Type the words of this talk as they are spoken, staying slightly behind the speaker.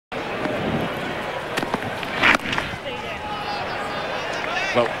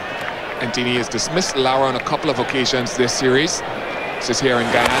Ntini has dismissed Lara on a couple of occasions this series. This is here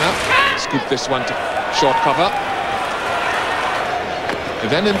in Guyana. Scoop this one to short cover.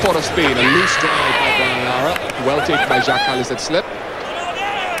 And then in Port of Spain, a loose drive by Brian Lara. Well taken by Jacques Callis at slip.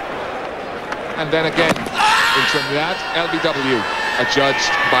 And then again, in Trinidad, LBW,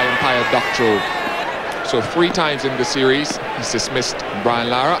 adjudged by umpire Doctorow. So 3 times in the series, he's dismissed Brian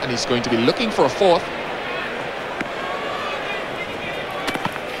Lara, and he's going to be looking for a 4th.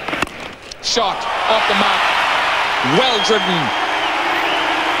 Shot off the mark, well driven.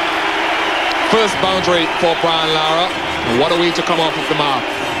 First boundary for Brian Lara. What a way to come off of the mark.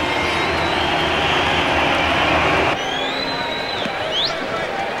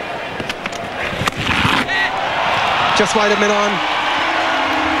 Just wide of mid-on.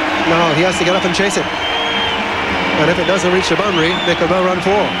 Now he has to get up and chase it. And if it doesn't reach the boundary, they could well run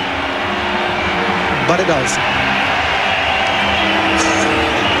 4. But it does.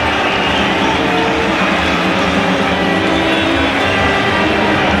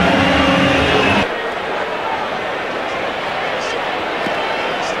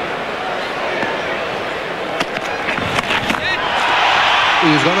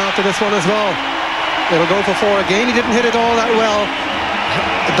 He's gone after this one as well. It'll go for 4 again. He didn't hit it all that well.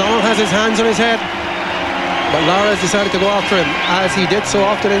 Donald has his hands on his head. But Lara has decided to go after him, as he did so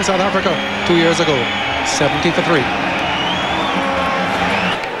often in South Africa 2 years ago. 70 for 3.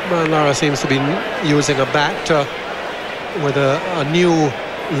 Brian Lara seems to be using a bat with a new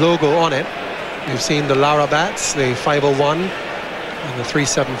logo on it. You've seen the Lara bats, the 501 and the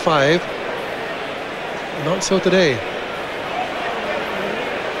 375. Not so today.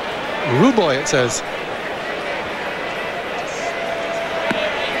 Ruboy, it says.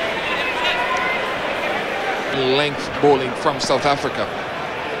 Length bowling from South Africa.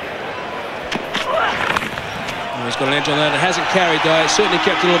 Oh, he's got an edge on that. It hasn't carried though. It's certainly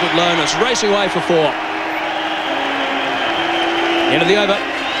kept it a little bit low, and it's racing away for 4. End of the over.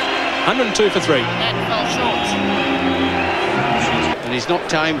 102 for 3. That fell short. And he's not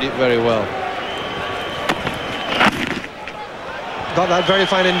timed it very well. Got that very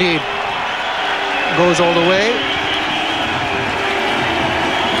fine indeed. Goes all the way.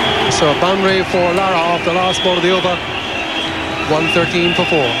 So a boundary for Lara off the last ball of the over. 113 for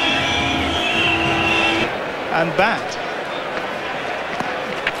 4. And bat.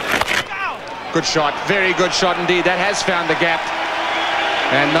 Good shot, very good shot indeed. That has found the gap.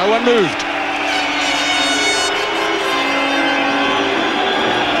 And no one moved.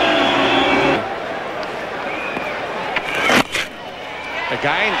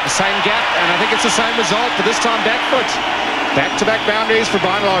 Again, the same gap, and I think it's the same result, but this time back foot. Back-to-back boundaries for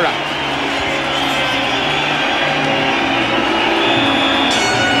Brian Lara.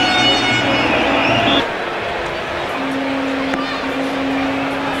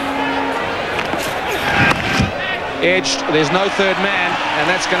 Edged, there's no third man, and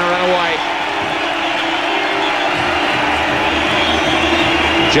that's going to run away.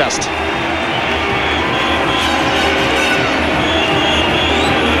 Just.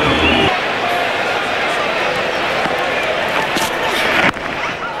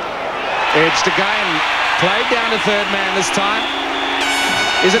 Edged again, played down to third man this time.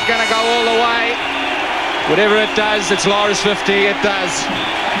 Is it going to go all the way? Whatever it does, it's Lara's 50, it does.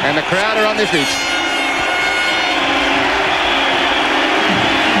 And the crowd are on their feet.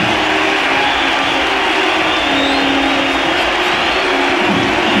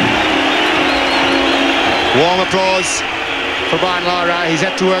 Warm applause for Brian Lara. He's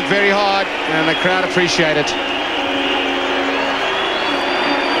had to work very hard, and the crowd appreciate it.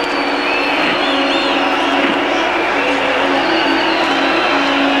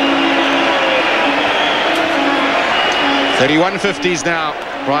 .3150s now,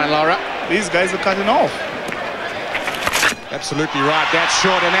 Brian Lara. These guys are cutting off. Absolutely right. That's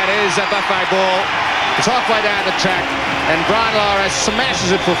short, and that is a buffet ball. It's halfway down the track, and Brian Lara smashes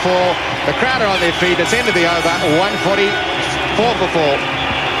it for 4. The crowd are on their feet. It's end of the over. 144 for 4.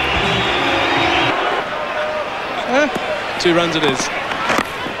 2 runs it is.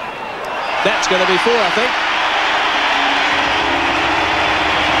 That's going to be 4, I think.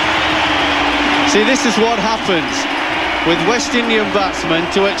 See, this is what happens with West Indian batsmen,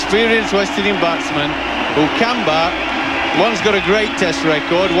 to experienced West Indian batsmen who can bat. One's got a great test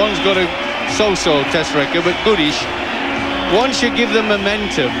record, one's got a so-so test record, but goodish. Once you give them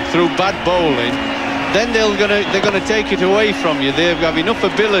momentum through bad bowling, then they're gonna take it away from you. They have enough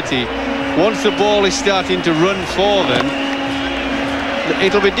ability. Once the ball is starting to run for them,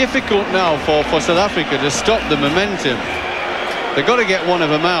 it'll be difficult now for South Africa to stop the momentum. They've got to get one of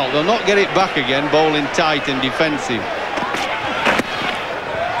them out. They'll not get it back again, bowling tight and defensive.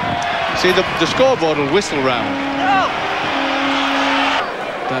 See, the scoreboard will whistle round.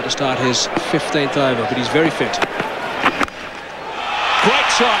 About to start his 15th over, but he's very fit. Great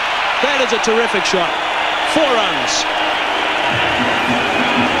shot. That is a terrific shot. 4 runs.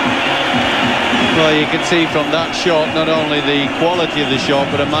 Well, you can see from that shot not only the quality of the shot,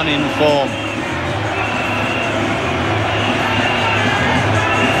 but a man in form.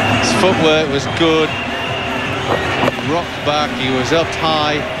 His footwork was good. He rocked back, he was up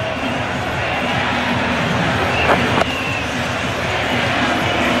high.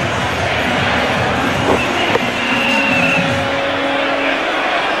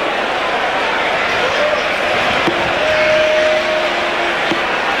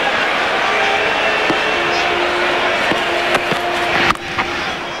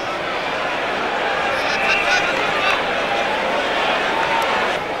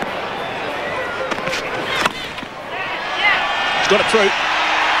 Got it through.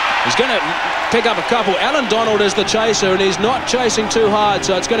 He's going to pick up a couple. Alan Donald is the chaser, and he's not chasing too hard,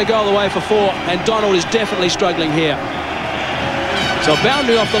 so it's going to go all the way for 4, and Donald is definitely struggling here. So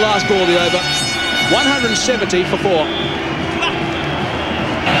boundary off the last ball of the over. 170 for 4.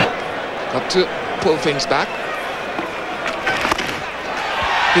 Got to pull things back.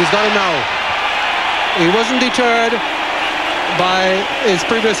 He's got him now. He wasn't deterred by his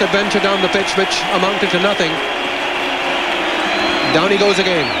previous adventure down the pitch, which amounted to nothing. Down he goes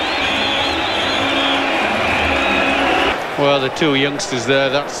again. Well, the 2 youngsters there,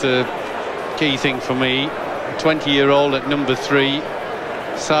 that's the key thing for me. A 20-year-old at number 3,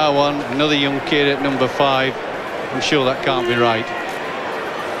 Sarwan, another young kid at number 5. I'm sure that can't be right.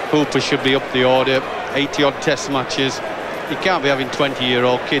 Hooper should be up the order, 80-odd test matches. You can't be having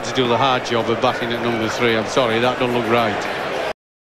 20-year-old kids do the hard job of batting at number 3. I'm sorry, that don't look right.